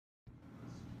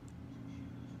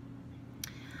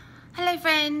Hello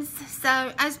friends,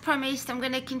 so as promised I'm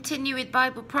going to continue with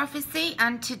Bible prophecy,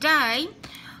 and today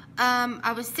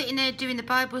I was sitting there doing the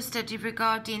Bible study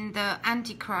regarding the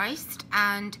Antichrist,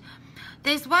 and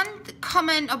there's one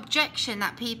common objection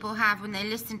that people have when they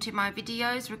listen to my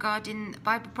videos regarding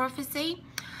Bible prophecy.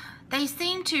 They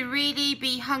seem to really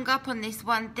be hung up on this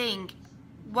one thing.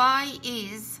 Why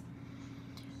is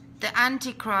the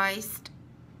Antichrist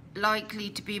likely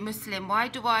to be Muslim? Why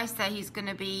do I say he's going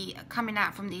to be coming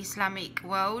out from the Islamic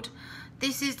world?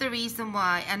 This is the reason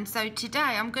why. And so today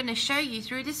I'm going to show you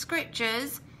through the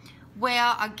scriptures where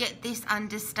I get this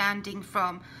understanding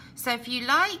from. So if you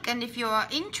like, and if you are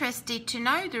interested to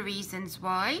know the reasons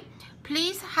why,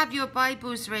 please have your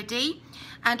Bibles ready,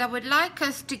 and I would like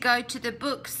us to go to the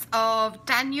books of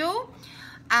Daniel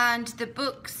and the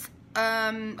books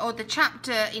or the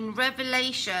chapter in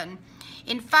Revelation.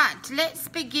 In fact, let's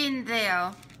begin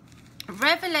there.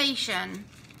 Revelation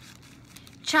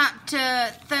chapter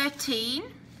 13,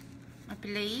 I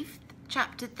believe,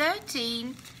 chapter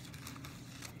 13,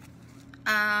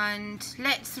 and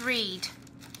let's read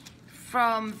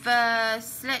from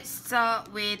let's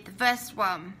start with verse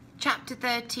 1, chapter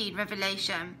 13,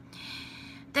 Revelation.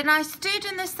 Then I stood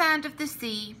on the sand of the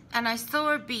sea, and I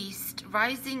saw a beast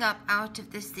rising up out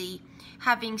of the sea,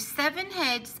 having 7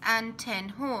 heads and 10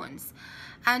 horns,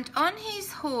 and on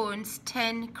his horns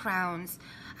 10 crowns,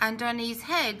 and on his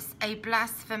heads a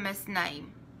blasphemous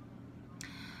name.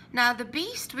 Now the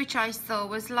beast which I saw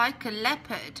was like a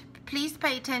leopard. Please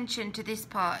pay attention to this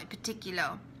part in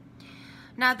particular.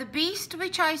 Now the beast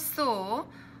which I saw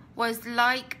was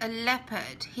like a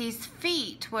leopard. His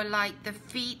feet were like the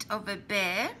feet of a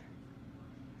bear,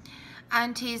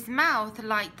 and his mouth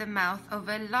like the mouth of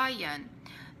a lion.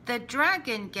 The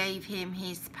dragon gave him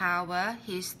his power,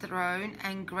 his throne,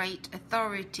 and great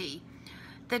authority.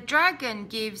 The dragon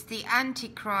gives the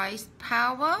Antichrist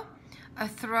power, a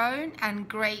throne, and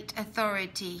great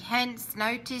authority. Hence,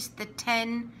 notice the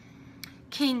 10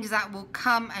 kings that will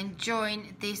come and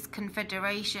join this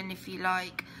confederation, if you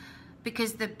like.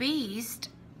 Because the beast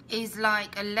is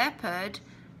like a leopard,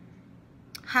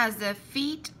 has the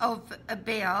feet of a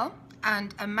bear,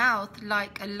 and a mouth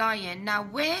like a lion. Now,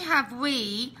 where have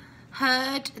we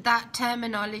heard that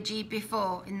terminology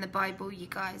before in the Bible, you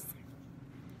guys?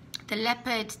 The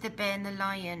leopard, the bear, and the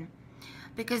lion.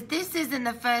 Because this isn't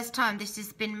the first time this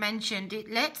has been mentioned.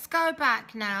 Let's go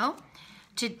back now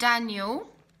to Daniel.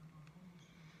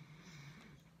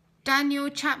 Daniel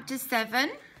chapter 7,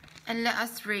 and let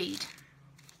us read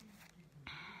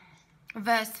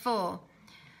verse 4.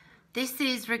 This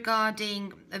is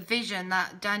regarding a vision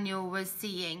that Daniel was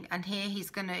seeing, and here he's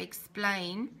going to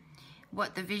explain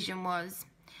what the vision was.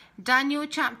 Daniel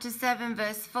chapter 7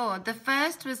 verse 4. The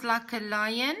first was like a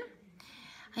lion.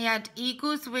 He had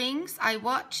eagle's wings. I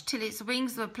watched till its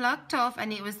wings were plucked off,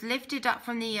 and it was lifted up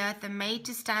from the earth and made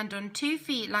to stand on 2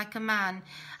 feet like a man,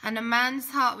 and a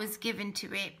man's heart was given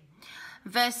to it.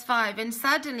 Verse 5. And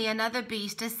suddenly another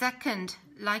beast, a second,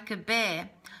 like a bear.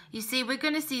 You see, we're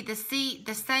going to see the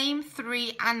same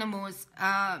 3 animals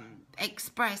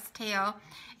expressed here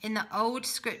in the old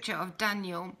scripture of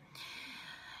Daniel.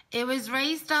 It was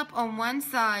raised up on one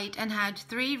side and had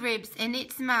 3 ribs in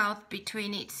its mouth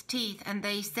between its teeth, and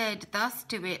they said thus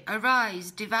to it,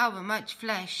 Arise, devour much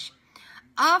flesh.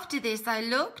 After this I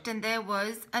looked, and there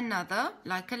was another,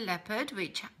 like a leopard,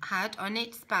 which had on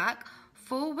its back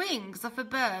 4 wings of a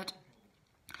bird.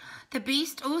 The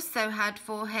beast also had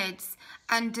 4 heads,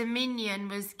 and dominion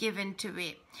was given to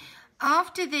it.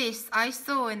 After this I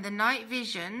saw in the night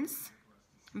visions,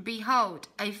 behold,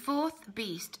 a 4th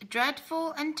beast,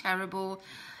 dreadful and terrible,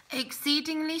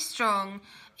 exceedingly strong.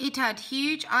 It had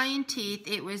huge iron teeth.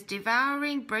 It was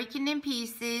devouring, breaking in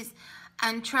pieces,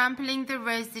 and trampling the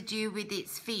residue with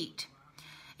its feet.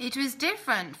 It was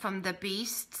different from the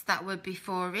beasts that were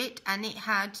before it, and it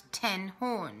had 10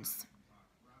 horns.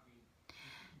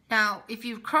 Now, if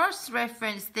you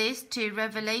cross-reference this to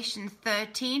Revelation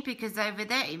 13, because over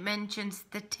there it mentions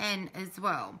the 10 as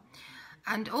well.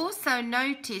 And also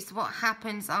notice what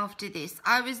happens after this.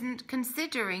 I wasn't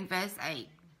considering verse 8.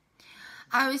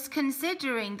 I was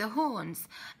considering the horns,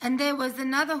 and there was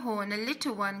another horn, a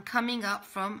little one, coming up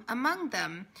from among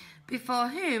them, before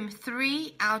whom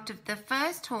 3 out of the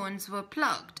first horns were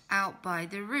plucked out by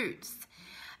the roots.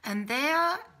 And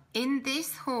there in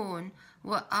this horn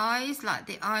were eyes like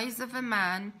the eyes of a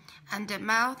man, and a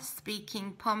mouth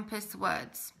speaking pompous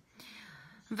words.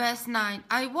 Verse 9,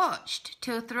 I watched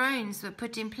till thrones were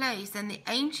put in place, and the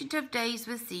Ancient of Days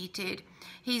was seated.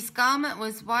 His garment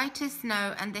was white as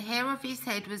snow, and the hair of his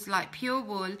head was like pure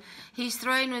wool. His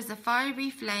throne was a fiery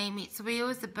flame, its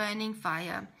wheels a burning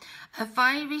fire. A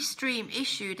fiery stream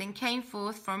issued and came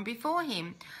forth from before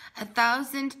him.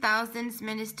 1,000 thousands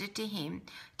ministered to him.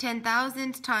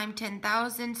 10,000 times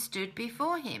 10,000 stood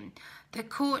before him. The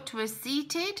court was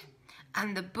seated,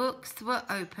 and the books were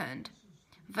opened.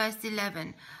 Verse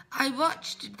 11, I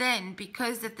watched then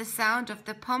because of the sound of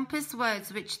the pompous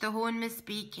words which the horn was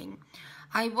speaking.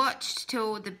 I watched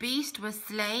till the beast was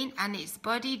slain and its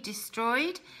body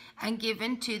destroyed and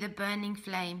given to the burning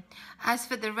flame. As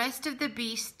for the rest of the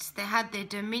beasts, they had their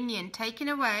dominion taken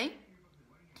away,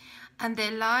 and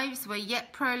their lives were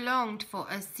yet prolonged for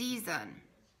a season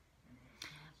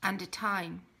and a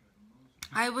time.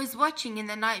 I was watching in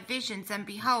the night visions, and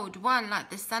behold, one like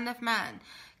the Son of Man,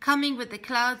 coming with the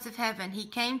clouds of heaven. He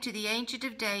came to the Ancient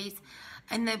of Days,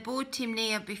 and they brought him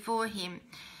near before him.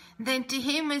 Then to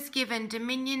him was given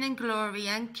dominion and glory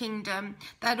and kingdom,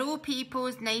 that all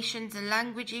peoples, nations, and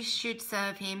languages should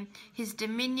serve him. His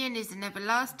dominion is an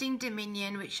everlasting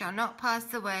dominion which shall not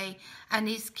pass away, and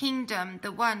his kingdom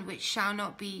the one which shall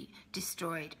not be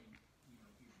destroyed.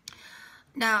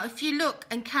 Now, if you look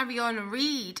and carry on and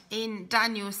read in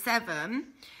Daniel 7,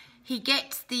 he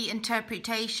gets the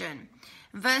interpretation.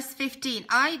 Verse 15,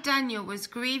 I, Daniel, was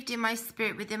grieved in my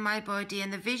spirit within my body,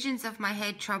 and the visions of my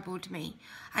head troubled me.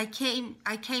 I came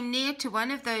near to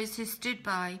one of those who stood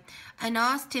by and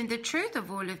asked him the truth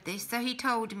of all of this. So he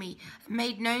told me,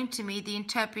 made known to me the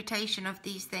interpretation of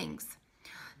these things.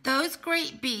 Those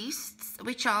great beasts,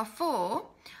 which are four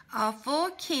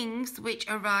kings which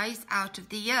arise out of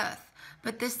the earth.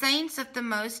 But the saints of the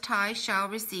Most High shall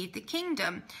receive the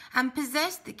kingdom and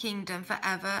possess the kingdom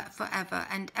forever, forever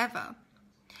and ever.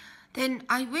 Then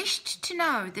I wished to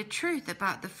know the truth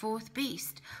about the fourth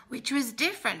beast, which was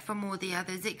different from all the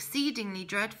others, exceedingly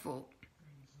dreadful,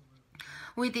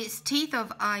 with its teeth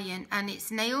of iron and its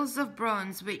nails of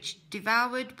bronze, which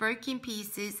devoured, broke in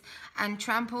pieces, and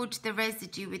trampled the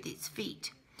residue with its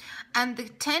feet. And the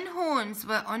 10 horns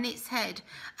were on its head,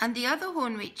 and the other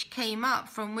horn which came up,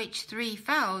 from which 3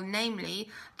 fell, namely,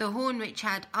 the horn which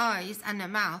had eyes and a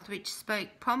mouth, which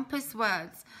spoke pompous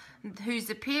words, whose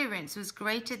appearance was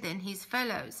greater than his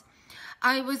fellows.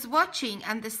 I was watching,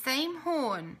 and the same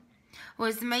horn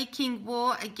was making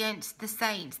war against the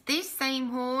saints. This same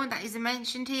horn that is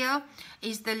mentioned here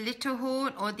is the little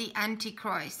horn, or the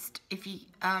Antichrist, if you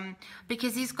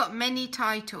because he's got many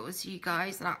titles, you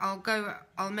guys, and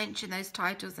I'll mention those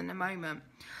titles in a moment.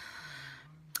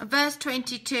 Verse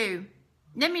 22,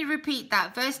 let me repeat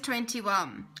that. Verse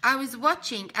 21, I was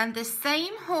watching, and the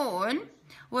same horn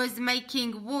was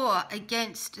making war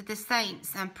against the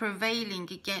saints and prevailing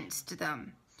against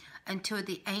them, until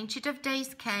the Ancient of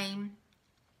Days came,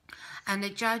 and a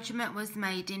judgment was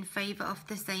made in favor of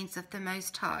the saints of the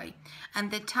Most High,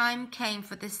 and the time came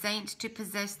for the saints to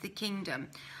possess the kingdom.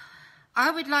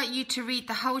 I would like you to read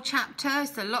the whole chapter.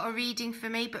 It's a lot of reading for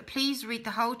me, but please read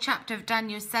the whole chapter of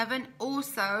Daniel 7,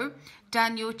 also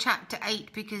Daniel chapter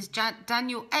 8, because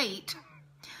Daniel 8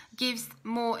 gives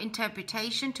more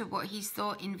interpretation to what he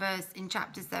saw in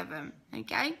chapter 7.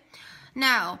 Okay,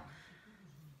 now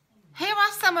here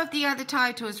are some of the other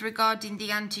titles regarding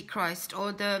the Antichrist,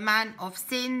 or the man of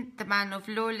sin, the man of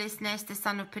lawlessness, the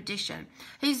son of perdition.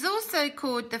 He's also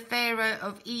called the Pharaoh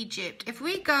of Egypt. If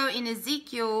we go in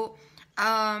Ezekiel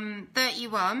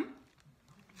 31,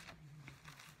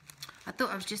 I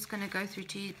thought I was just going to go through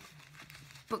 2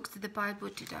 books of the Bible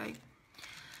today.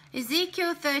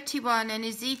 Ezekiel 31 and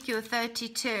Ezekiel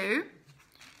 32.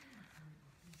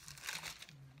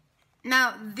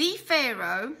 Now, the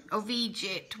Pharaoh of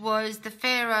Egypt was the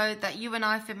Pharaoh that you and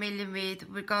I are familiar with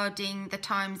regarding the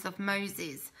times of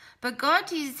Moses. But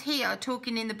God is here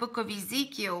talking in the book of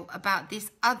Ezekiel about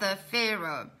this other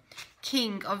Pharaoh,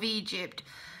 king of Egypt.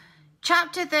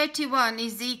 Chapter 31,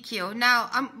 Ezekiel. Now,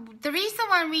 the reason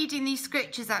why I'm reading these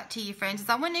scriptures out to you, friends, is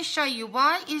I want to show you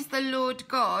why is the Lord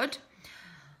God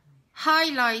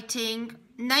highlighting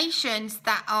nations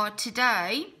that are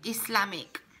today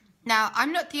Islamic. Now,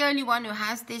 I'm not the only one who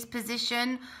has this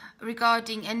position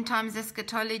regarding end times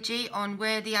eschatology on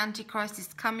where the Antichrist is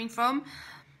coming from.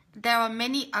 There are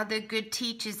many other good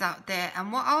teachers out there,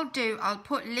 and what I'll do, I'll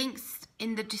put links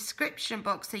in the description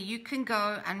box so you can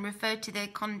go and refer to their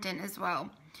content as well.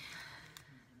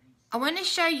 I want to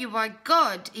show you why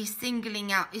God is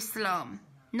singling out Islam,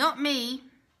 not me.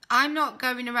 I'm not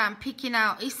going around picking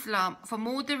out Islam from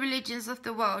all the religions of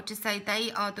the world to say they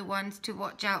are the ones to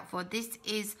watch out for. This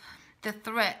is the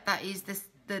threat that is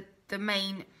the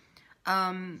main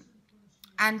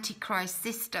Antichrist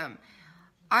system.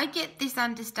 I get this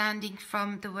understanding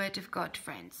from the Word of God,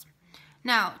 friends.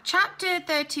 Now, chapter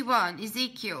 31,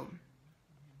 Ezekiel.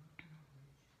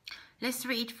 Let's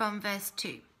read from verse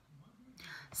 2.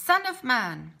 Son of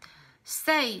man,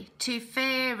 say to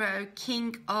Pharaoh,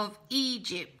 king of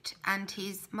Egypt, and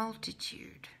his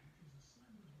multitude.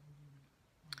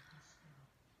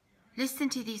 Listen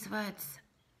to these words.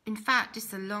 In fact,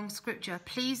 it's a long scripture.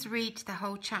 Please read the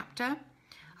whole chapter.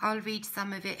 I'll read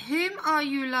some of it. Whom are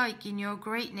you like in your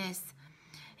greatness?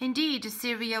 Indeed,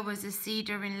 Assyria was a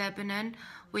cedar in Lebanon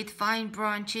with fine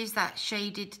branches that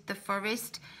shaded the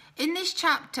forest. In this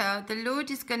chapter, the Lord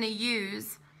is going to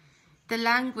use the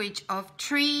language of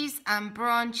trees and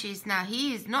branches. Now,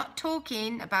 he is not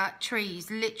talking about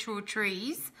trees, literal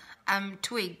trees,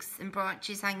 twigs and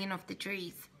branches hanging off the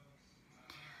trees.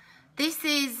 This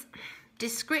is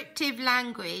descriptive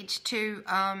language to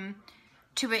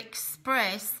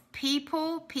express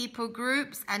people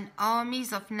groups, and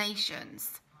armies of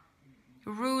nations,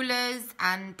 rulers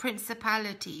and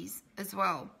principalities as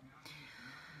well.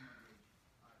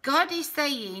 God is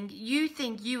saying, you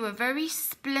think you are very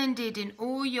splendid in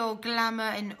all your glamour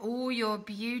and all your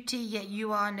beauty, yet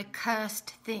you are an accursed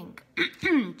thing.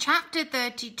 Chapter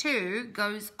 32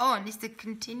 goes on. It's a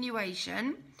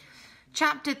continuation.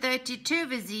 Chapter 32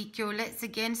 of Ezekiel, let's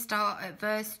again start at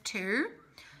verse 2.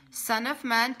 Son of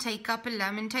man, take up a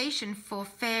lamentation for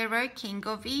Pharaoh, king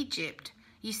of Egypt.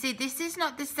 You see, this is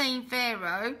not the same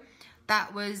Pharaoh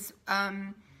that was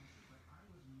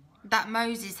that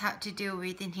Moses had to deal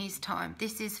with in his time.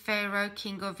 This is Pharaoh,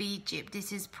 king of Egypt.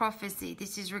 This is prophecy.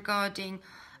 This is regarding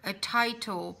a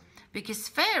title, because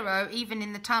Pharaoh, even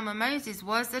in the time of Moses,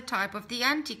 was a type of the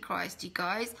Antichrist, you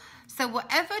guys. So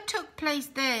whatever took place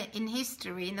there in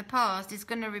history in the past is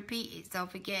going to repeat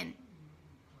itself again.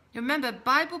 Remember,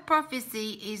 Bible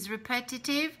prophecy is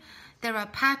repetitive. There are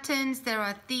patterns, there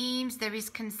are themes, there is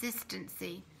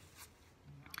consistency.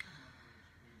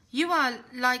 You are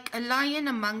like a lion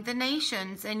among the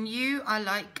nations, and you are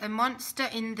like a monster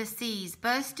in the seas,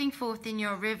 bursting forth in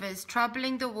your rivers,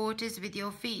 troubling the waters with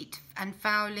your feet and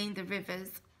fouling the rivers.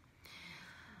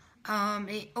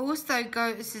 It also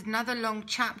goes, this is another long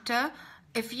chapter.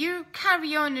 If you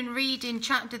carry on and read in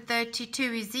chapter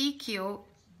 32 Ezekiel,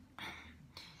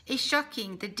 it's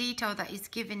shocking the detail that is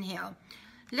given here.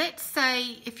 Let's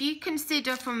say, if you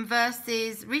consider from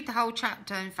verses, read the whole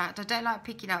chapter, in fact. I don't like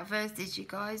picking out verses, you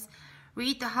guys.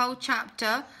 Read the whole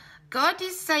chapter. God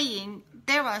is saying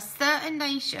there are certain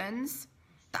nations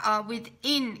that are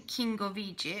within King of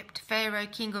Egypt, Pharaoh,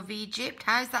 king of Egypt.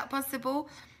 How is that possible?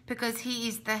 Because he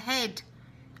is the head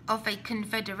of a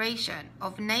confederation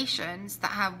of nations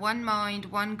that have one mind,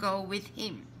 one goal with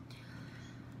him.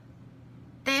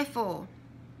 Therefore,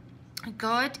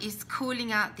 God is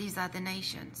calling out these other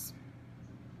nations.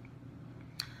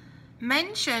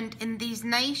 Mentioned in these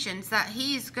nations that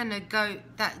he is going to go,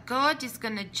 that God is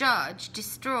going to judge,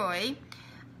 destroy,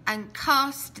 and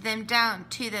cast them down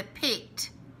to the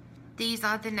pit. These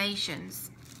are the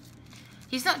nations.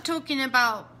 He's not talking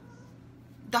about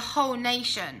the whole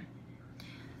nation.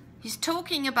 He's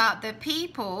talking about the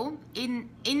people in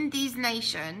these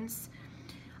nations.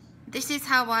 This is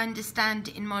how I understand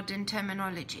it in modern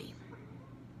terminology.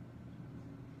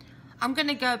 I'm going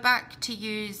to go back to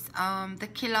use the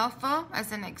Khilafah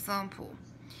as an example.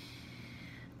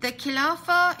 The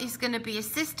Khilafah is going to be a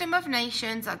system of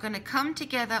nations that are going to come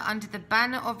together under the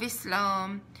banner of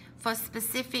Islam for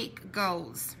specific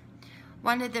goals.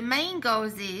 One of the main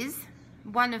goals is,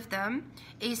 one of them,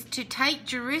 is to take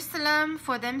Jerusalem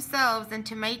for themselves and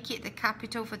to make it the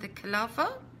capital for the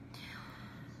Khilafah.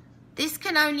 This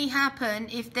can only happen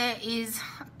if there is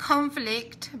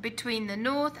conflict between the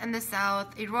north and the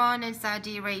south, Iran and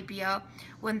Saudi Arabia,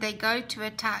 when they go to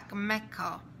attack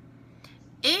Mecca.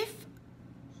 If,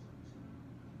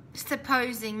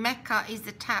 supposing Mecca is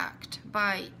attacked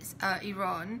by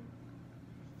Iran,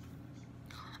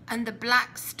 and the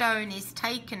black stone is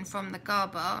taken from the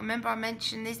Kaaba, remember I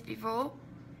mentioned this before?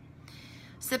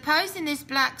 Supposing this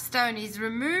black stone is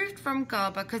removed from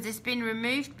Kaaba, because it's been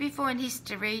removed before in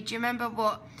history. Do you remember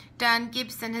what Dan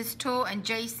Gibson has taught and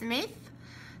Jay Smith?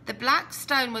 The black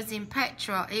stone was in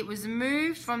Petra. It was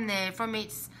moved from there, from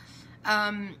its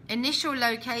initial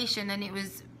location, and it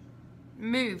was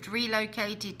moved,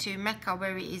 relocated to Mecca,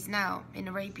 where it is now in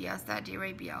Arabia, Saudi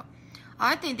Arabia.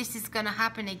 I think this is going to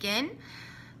happen again.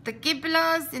 The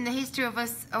Qiblas in the history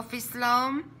of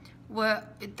Islam were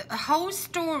a whole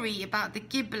story about the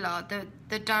Qibla,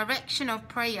 the direction of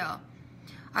prayer.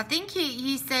 I think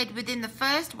he said within the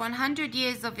first 100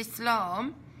 years of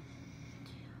Islam,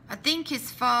 I think as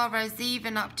far as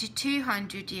even up to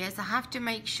 200 years. I have to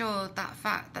make sure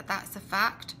that's a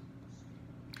fact.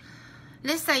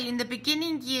 Let's say in the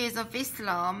beginning years of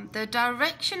Islam, the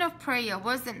direction of prayer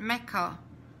wasn't Mecca.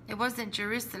 It wasn't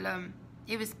Jerusalem.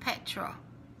 It was Petra.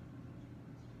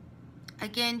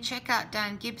 Again, check out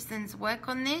Dan Gibson's work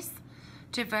on this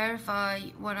to verify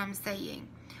what I'm saying.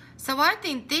 So I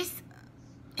think this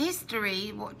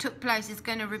history, what took place, is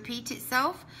going to repeat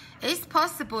itself. It's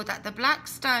possible that the black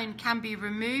stone can be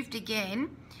removed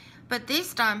again, but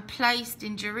this time placed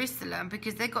in Jerusalem,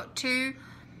 because they got two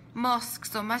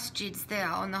mosques or masjids there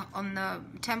on the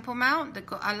Temple Mount. They've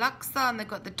got Al-Aqsa and they've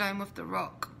got the Dome of the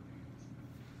Rock.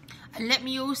 And let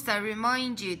me also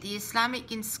remind you, the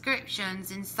Islamic inscriptions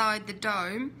inside the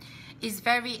dome is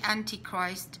very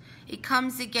Antichrist. It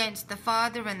comes against the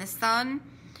Father and the Son.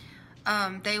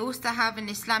 They also have an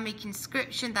Islamic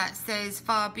inscription that says,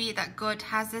 far be it that God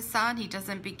has a son, he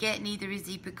doesn't beget, neither is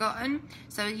he begotten.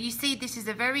 So you see, this is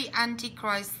a very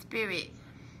Antichrist spirit.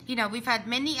 You know, we've had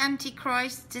many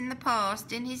Antichrists in the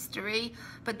past, in history,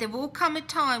 but there will come a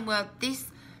time where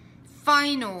this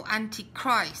final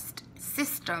Antichrist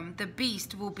system, the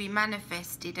beast, will be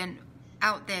manifested and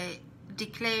out there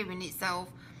declaring itself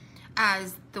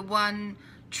as the one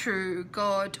true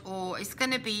God, or it's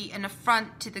going to be an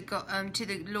affront to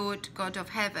the Lord God of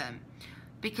heaven.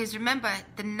 Because remember,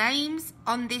 the names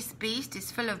on this beast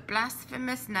is full of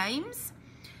blasphemous names,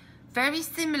 very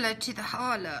similar to the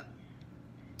harlot.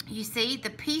 You see, the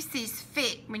pieces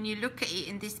fit when you look at it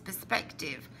in this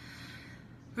perspective.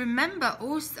 Remember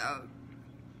also,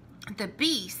 the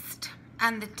beast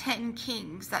and the 10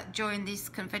 kings that join this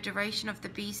confederation of the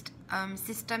beast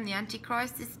system, the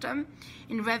Antichrist system,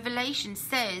 in Revelation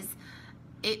says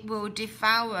it will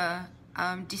devour,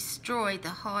 destroy the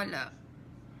harlot.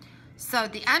 So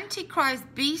the Antichrist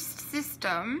beast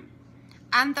system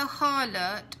and the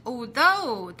harlot,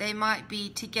 although they might be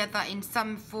together in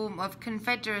some form of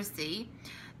confederacy,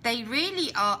 they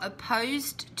really are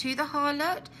opposed to the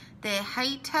harlot. They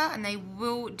hate her and they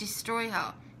will destroy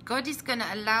her. God is going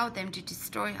to allow them to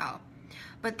destroy her.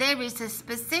 But there is a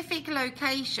specific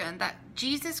location that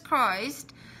Jesus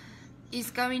Christ is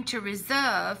going to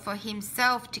reserve for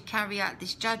himself to carry out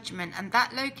this judgment. And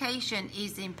that location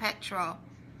is in Petra,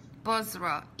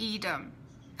 Bozrah, Edom.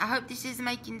 I hope this is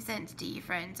making sense to you,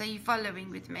 friends. Are you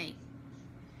following with me?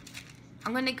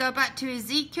 I'm going to go back to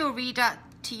Ezekiel, read out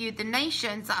to you the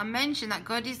nations that I mentioned that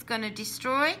God is going to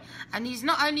destroy. And he's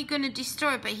not only going to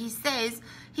destroy, but he says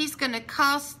he's going to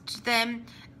cast them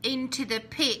into the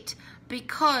pit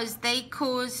because they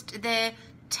caused their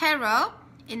terror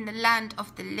in the land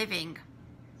of the living.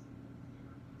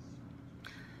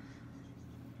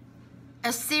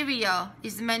 Assyria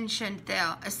is mentioned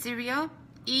there. Assyria,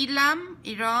 Elam,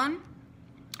 Iran,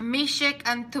 Meshech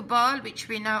and Tubal, which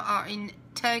we know are in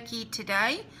Turkey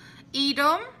today.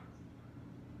 Edom,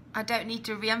 I don't need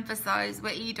to re-emphasize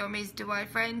where Edom is, do I,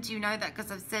 friends? You know that because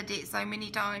I've said it so many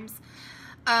times.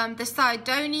 The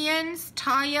Sidonians,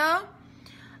 Tyre,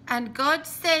 and God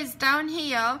says down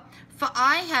here, for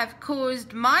I have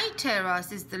caused my terror,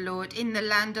 says the Lord, in the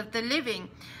land of the living,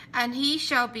 and he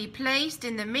shall be placed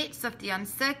in the midst of the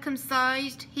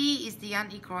uncircumcised. He is the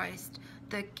Antichrist,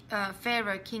 the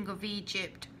Pharaoh, king of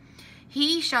Egypt.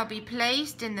 He shall be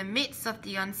placed in the midst of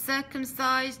the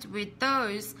uncircumcised with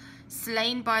those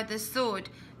slain by the sword,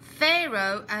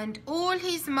 Pharaoh and all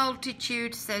his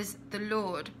multitude, says the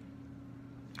Lord.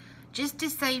 Just to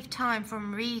save time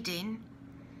from reading,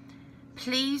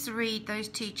 please read those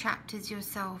 2 chapters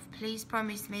yourself. Please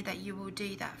promise me that you will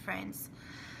do that, friends.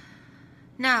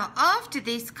 Now, after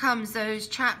this comes those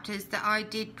chapters that I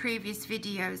did previous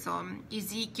videos on,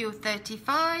 Ezekiel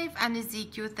 35 and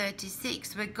Ezekiel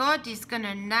 36, where God is going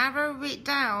to narrow it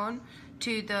down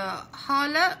to the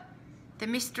harlot, the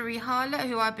mystery harlot,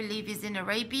 who I believe is in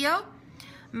Arabia,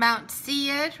 Mount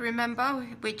Seir, remember,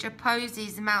 which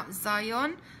opposes Mount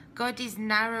Zion. God is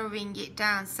narrowing it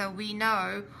down so we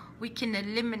know we can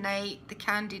eliminate the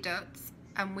candidates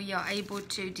and we are able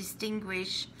to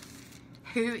distinguish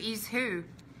who is who.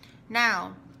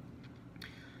 Now,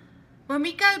 when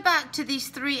we go back to these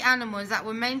 3 animals that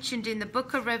were mentioned in the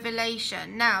book of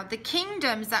Revelation, now the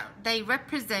kingdoms that they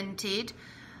represented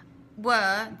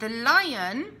were, the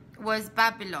lion was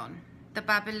Babylon, the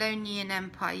Babylonian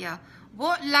Empire.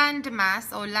 What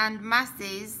landmass or land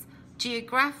masses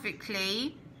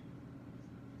geographically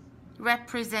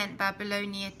represent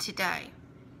Babylonia today?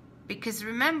 Because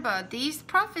remember, these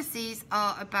prophecies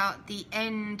are about the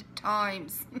end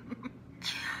times,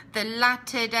 the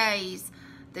latter days,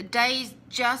 the days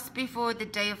just before the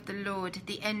day of the Lord,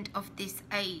 the end of this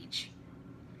age.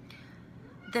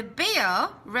 The bear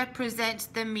represents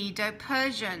the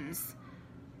Medo-Persians.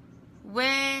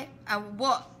 Where,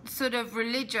 what sort of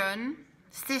religion,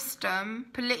 system,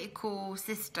 political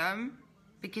system,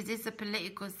 because it's a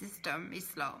political system,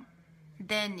 Islam,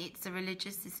 then it's a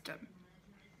religious system.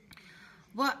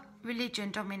 What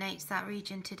religion dominates that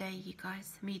region today, you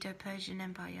guys? Medo-Persian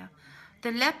Empire.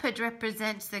 The leopard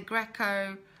represents the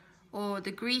Greco or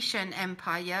the Grecian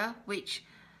Empire, which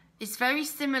is very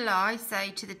similar, I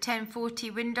say, to the 1040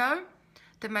 window.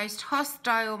 The most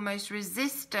hostile, most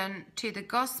resistant to the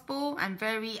gospel, and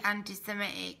very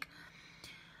anti-Semitic.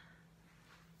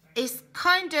 It's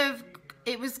kind of,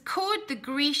 it was called the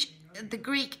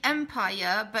Greek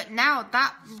Empire, but now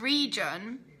that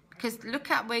region, because look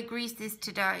at where Greece is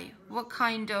today. What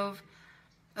kind of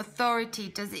authority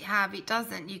does it have? It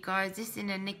doesn't, you guys. It's in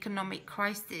an economic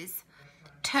crisis.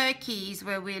 Turkey is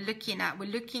where we're looking at. We're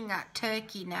looking at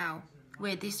Turkey now,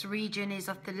 where this region is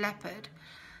of the leopard.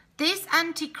 This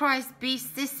Antichrist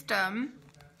beast system,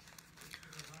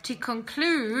 to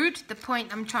conclude, the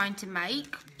point I'm trying to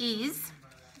make is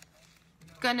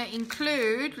going to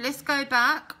include, let's go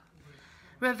back,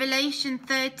 Revelation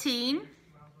 13,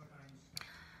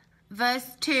 verse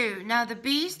 2. Now the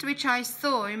beast which I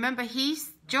saw, remember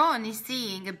John is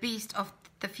seeing a beast of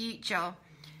the future.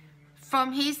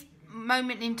 From his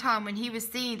moment in time when he was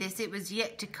seeing this, it was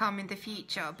yet to come in the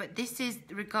future. But this is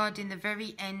regarding the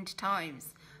very end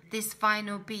times. This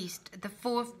final beast, the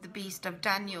fourth beast of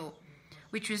Daniel,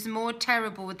 which was more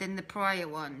terrible than the prior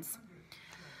ones.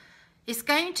 It's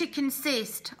going to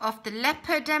consist of the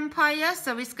leopard empire,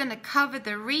 so it's going to cover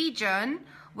the region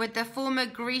where the former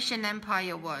Grecian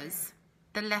Empire was,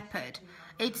 the leopard.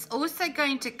 It's also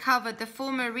going to cover the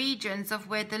former regions of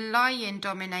where the lion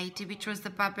dominated, which was the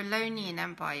Babylonian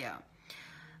Empire.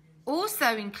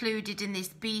 Also included in this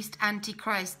beast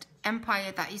Antichrist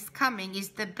empire that is coming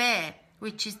is the bear,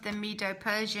 which is the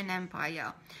Medo-Persian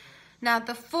Empire. Now,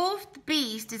 the fourth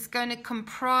beast is going to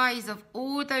comprise of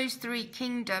all those three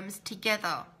kingdoms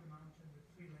together.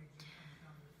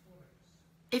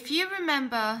 If you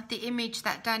remember the image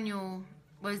that Daniel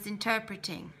was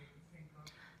interpreting,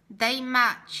 they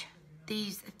match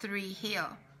these three here.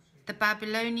 The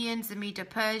Babylonians, the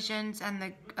Medo-Persians, and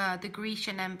the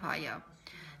Grecian Empire.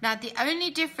 Now, the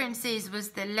only difference was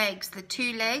the legs, the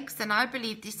two legs, and I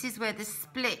believe this is where the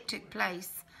split took place.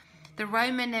 The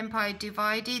Roman Empire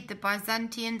divided, the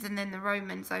Byzantines, and then the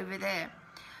Romans over there.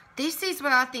 This is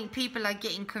where I think people are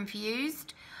getting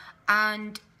confused,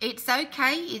 and it's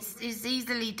okay, it's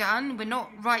easily done. We're not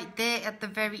right there at the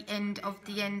very end of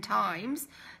the end times.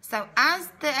 So as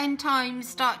the end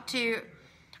times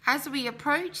as we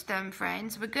approach them,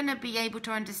 friends, we're going to be able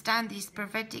to understand these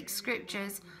prophetic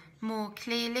scriptures more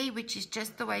clearly, which is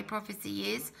just the way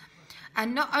prophecy is.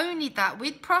 And not only that,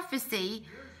 with prophecy,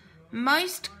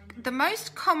 the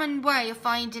most common way of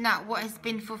finding out what has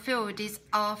been fulfilled is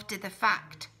after the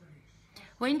fact.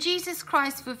 When Jesus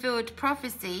Christ fulfilled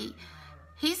prophecy,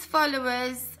 his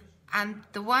followers and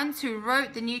the ones who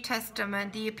wrote the New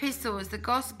Testament, the epistles, the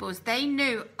gospels, they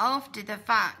knew after the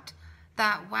fact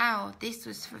that, wow, this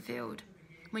was fulfilled.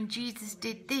 When Jesus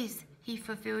did this, he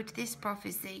fulfilled this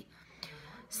prophecy.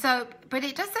 So, but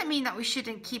it doesn't mean that we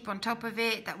shouldn't keep on top of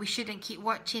it, that we shouldn't keep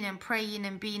watching and praying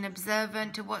and being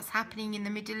observant to what's happening in the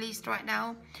Middle East right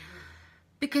now.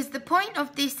 Because the point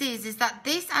of this is that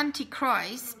this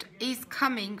Antichrist is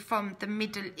coming from the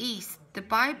Middle East. The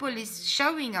Bible is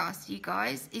showing us, you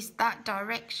guys, is that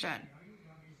direction.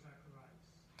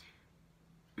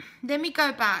 Let me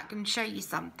go back and show you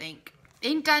something.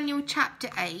 In Daniel chapter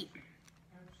 8,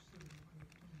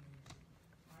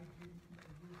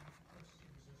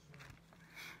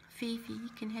 Fifi, you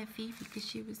can hear Fifi because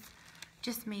she was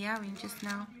just meowing just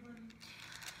now.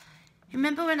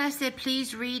 Remember when I said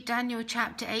please read Daniel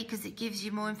chapter 8 because it gives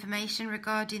you more information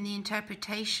regarding the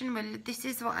interpretation? Well, this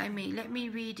is what I mean. Let me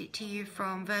read it to you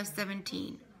from verse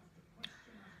 17.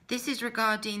 This is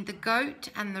regarding the goat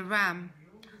and the ram.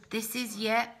 This is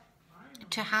yet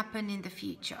to happen in the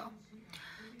future.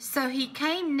 So he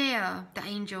came near, the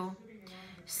angel.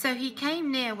 So he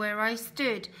came near where I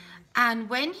stood. And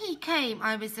when he came,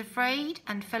 I was afraid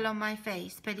and fell on my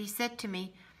face. But he said to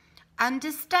me,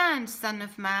 understand, son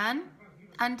of man,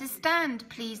 understand,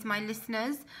 please, my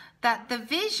listeners, that the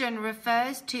vision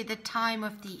refers to the time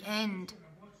of the end.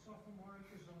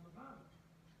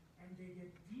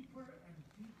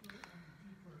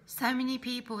 So many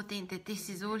people think that this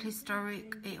is all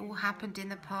historic, it all happened in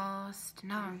the past.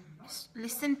 No,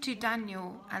 listen to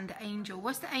Daniel and the angel.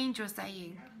 What's the angel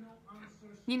saying?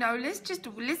 You know, let's just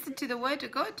listen to the word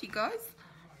of God, you guys.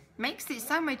 Makes it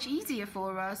so much easier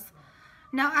for us.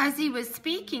 Now as he was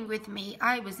speaking with me,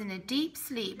 I was in a deep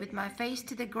sleep with my face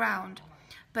to the ground.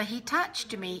 But he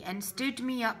touched me and stood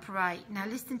me upright. Now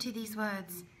listen to these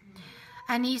words.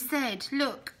 And he said,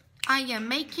 look, I am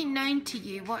making known to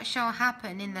you what shall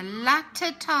happen in the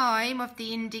latter time of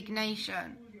the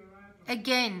indignation.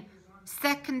 Again,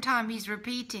 second time he's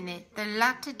repeating it. The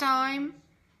latter time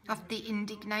of the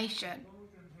indignation.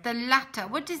 The latter.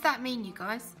 What does that mean, you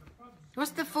guys?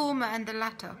 What's the former and the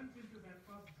latter?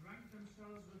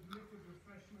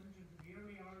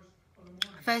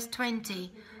 Verse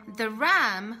 20. The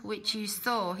ram which you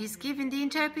saw, he's giving the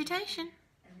interpretation.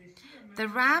 The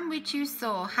ram which you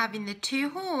saw having the two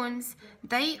horns,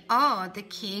 they are the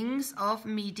kings of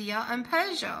Media and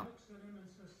Persia.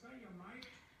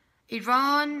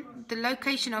 Iran, the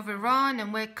location of Iran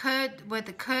and where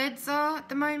the Kurds are at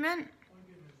the moment.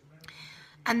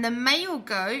 And the male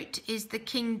goat is the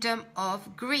kingdom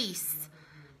of Greece.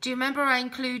 Do you remember I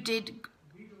included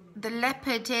the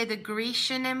leopard here, the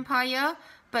Grecian Empire?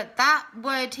 But that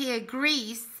word here,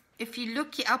 Greece, if you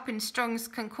look it up in Strong's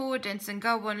Concordance and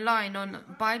go online on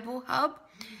Bible Hub,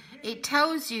 it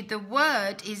tells you the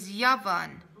word is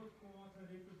Yavan.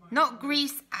 Not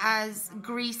Greece as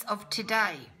Greece of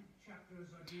today.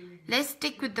 Let's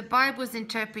stick with the Bible's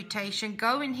interpretation.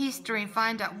 Go in history and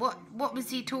find out what was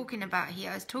he talking about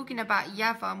here. He's talking about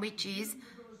Yavan, which is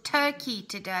Turkey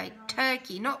today.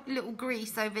 Turkey, not little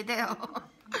Greece over there.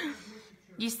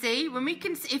 You see, when we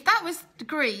can, if that was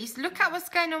Greece, look at what's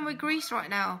going on with Greece right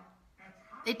now.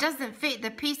 It doesn't fit.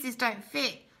 The pieces don't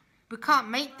fit. We can't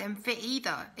make them fit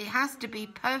either. It has to be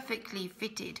perfectly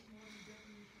fitted.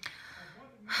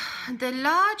 The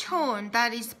large horn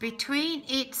that is between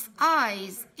its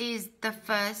eyes is the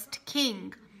first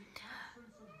king.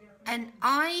 And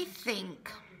I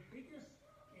think,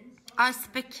 I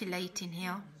speculate in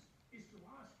here,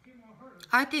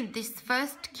 I think this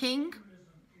first king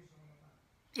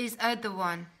is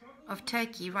Erdogan of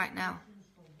Turkey right now.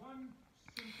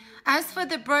 As for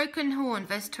the broken horn,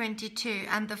 verse 22,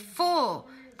 and the four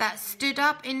that stood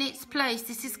up in its place,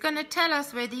 this is going to tell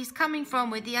us where he's coming from,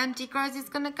 where the Antichrist is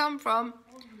going to come from.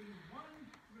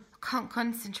 I can't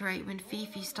concentrate when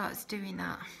Fifi starts doing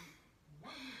that.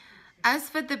 As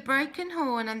for the broken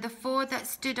horn and the four that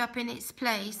stood up in its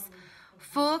place,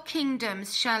 4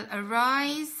 kingdoms shall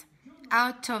arise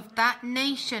out of that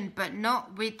nation, but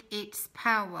not with its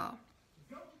power.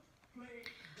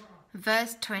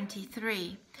 Verse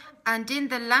 23. And in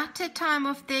the latter time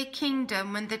of their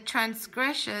kingdom, when the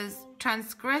transgressors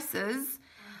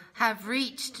have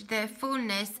reached their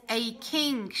fullness, a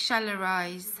king shall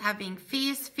arise, having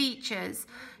fierce features,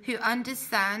 who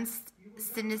understands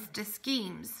sinister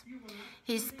schemes.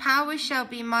 His power shall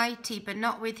be mighty, but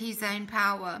not with his own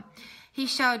power. He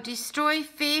shall destroy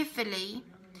fearfully,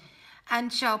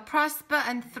 and shall prosper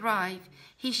and thrive.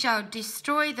 He shall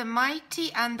destroy the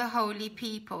mighty and the holy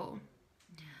people.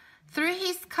 Through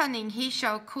his cunning he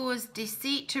shall cause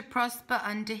deceit to prosper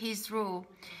under his rule,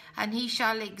 and he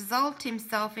shall exalt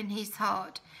himself in his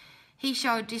heart. He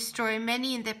shall destroy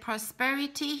many in their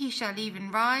prosperity. He shall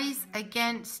even rise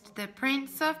against the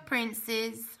prince of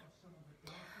princes,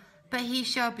 but he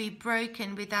shall be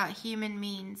broken without human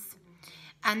means.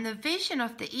 And the vision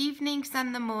of the evenings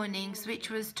and the mornings which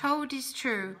was told is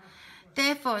true.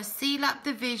 Therefore seal up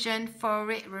the vision, for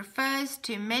it refers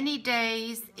to many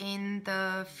days in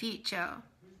the future.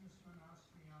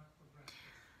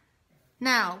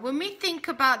 Now, when we think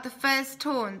about the first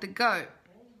horn, the goat,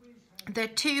 the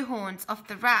 2 horns of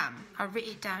the ram, I'll write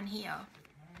it down here.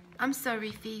 I'm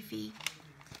sorry, Fifi.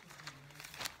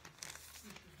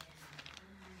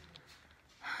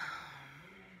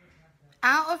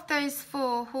 Out of those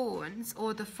 4 horns,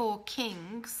 or the 4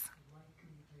 kings,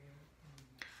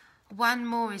 1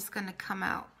 more is going to come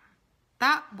out.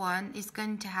 That one is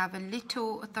going to have a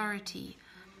little authority,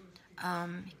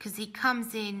 because he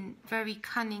comes in very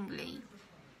cunningly.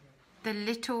 The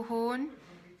little horn,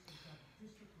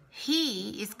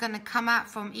 he is going to come out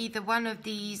from either one of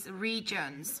these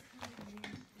regions,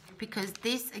 because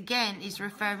this again is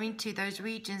referring to those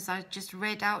regions I just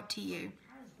read out to you.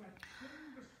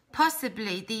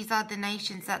 Possibly these are the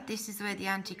nations that this is where the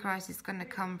Antichrist is going to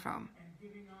come from.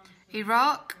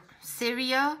 Iraq,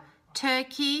 Syria,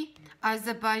 Turkey,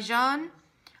 Azerbaijan,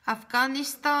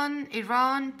 Afghanistan,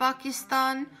 Iran,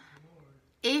 Pakistan.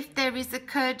 If there is a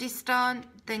Kurdistan,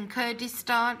 then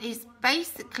Kurdistan is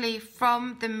basically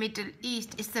from the Middle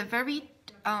East. It's a very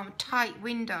tight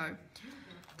window.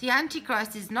 The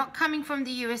Antichrist is not coming from the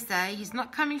USA, he's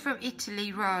not coming from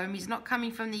Italy, Rome, he's not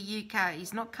coming from the UK,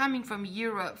 he's not coming from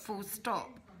Europe, full stop.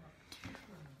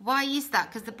 Why is that?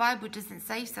 Because the Bible doesn't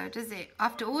say so, does it?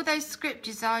 After all those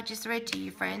scriptures I just read to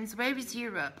you, friends, where is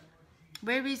Europe?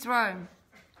 Where is Rome?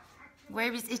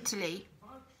 Where is Italy?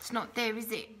 It's not there,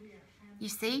 is it? You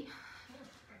see?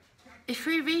 If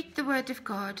we read the Word of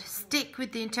God, stick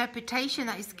with the interpretation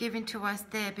that is given to us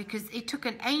there, because it took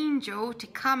an angel to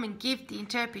come and give the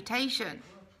interpretation.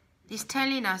 He's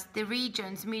telling us the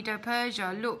regions,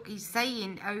 Medo-Persia, look, he's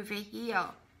saying over here.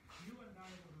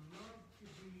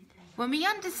 When we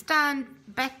understand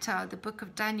better the book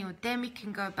of Daniel, then we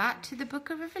can go back to the book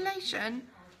of Revelation.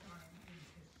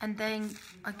 And then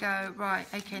I go, right,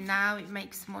 okay, now it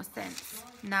makes more sense.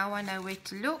 Now I know where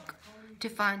to look to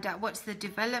find out what's the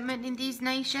development in these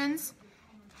nations.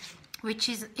 Which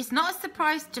is, it's not a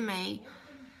surprise to me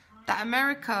that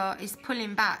America is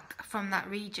pulling back from that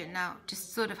region now.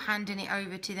 Just sort of handing it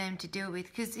over to them to deal with.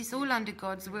 Because it's all under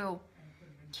God's will.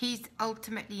 He's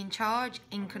ultimately in charge,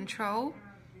 in control.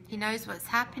 He knows what's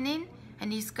happening,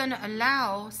 and he's going to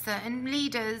allow certain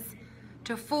leaders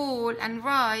to fall and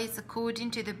rise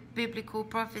according to the biblical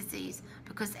prophecies,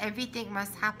 because everything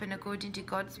must happen according to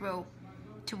God's will,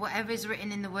 to whatever is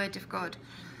written in the Word of God.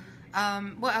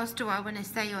 What else do I want to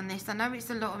say on this? I know it's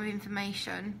a lot of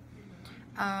information,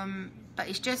 but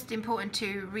it's just important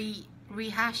to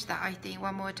rehash that, I think,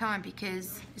 one more time,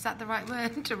 because is that the right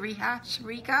word? To rehash,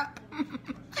 recap?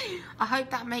 I hope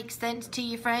that makes sense to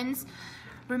you, friends.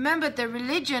 Remember, the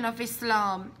religion of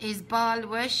Islam is Baal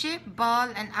worship,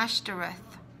 Baal and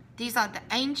Ashtoreth. These are the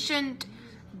ancient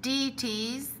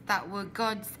deities that were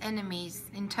God's enemies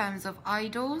in terms of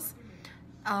idols.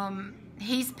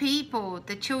 His people,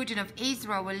 the children of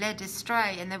Israel, were led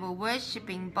astray, and they were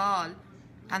worshipping Baal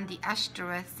and the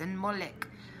Ashtoreths and Molech.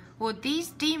 Well, these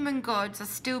demon gods are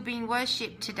still being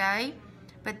worshipped today,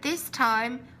 but this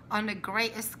time on a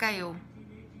greater scale.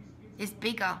 It's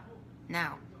bigger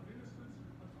now.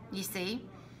 You see?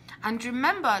 And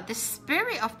remember, the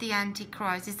spirit of the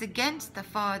Antichrist is against the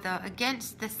Father,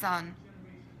 against the Son,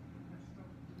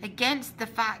 against the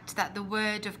fact that the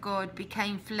Word of God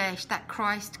became flesh, that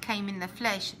Christ came in the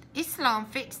flesh. Islam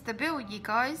fits the bill, you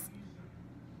guys.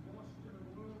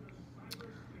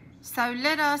 So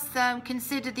let us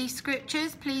consider these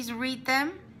scriptures. Please read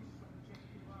them.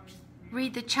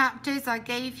 Read the chapters I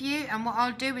gave you, and what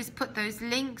I'll do is put those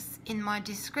links in my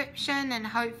description, and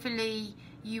hopefully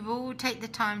you will take the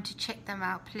time to check them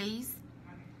out, please.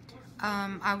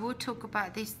 I will talk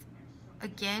about this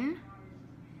again.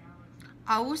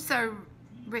 I also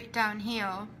wrote down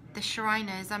here the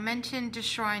Shriners. I mentioned the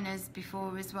Shriners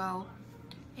before as well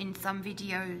in some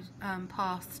videos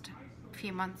past a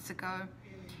few months ago.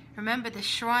 Remember, the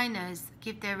Shriners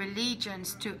give their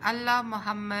allegiance to Allah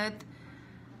Muhammad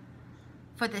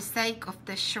for the sake of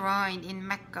the shrine in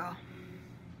Mecca.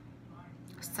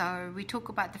 So we talk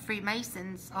about the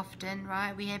Freemasons often,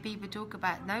 right? We hear people talk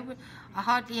about,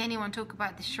 hardly anyone talk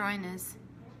about the Shriners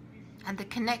and the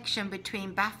connection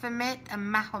between Baphomet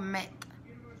and Mahomet,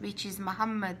 which is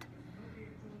Muhammad,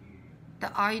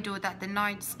 the idol that the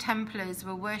Knights Templars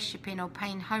were worshipping or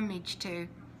paying homage to.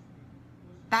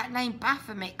 That name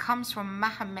Baphomet comes from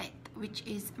Mahomet, which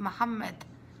is Muhammad.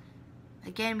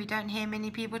 Again, we don't hear many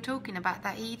people talking about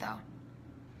that either.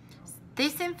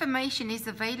 This information is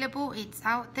available, it's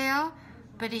out there,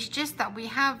 but it's just that we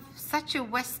have such a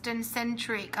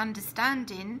Western-centric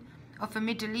understanding of a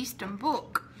Middle Eastern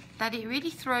book that it really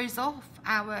throws off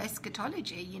our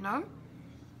eschatology, you know.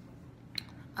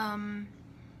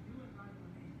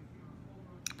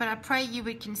 But I pray you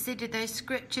would consider those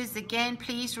scriptures again.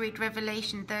 Please read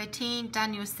Revelation 13,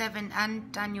 Daniel 7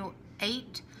 and Daniel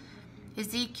 8,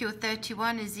 Ezekiel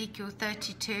 31, Ezekiel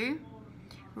 32.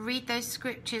 Read those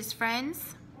scriptures,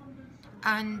 friends,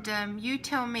 and you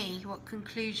tell me what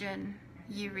conclusion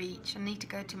you reach. I need to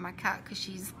go to my cat because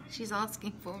she's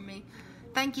asking for me.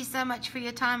 Thank you so much for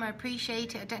your time. I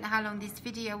appreciate it. I don't know how long this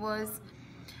video was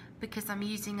because I'm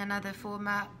using another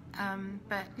format,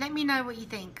 but let me know what you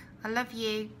think. I love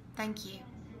you. Thank you.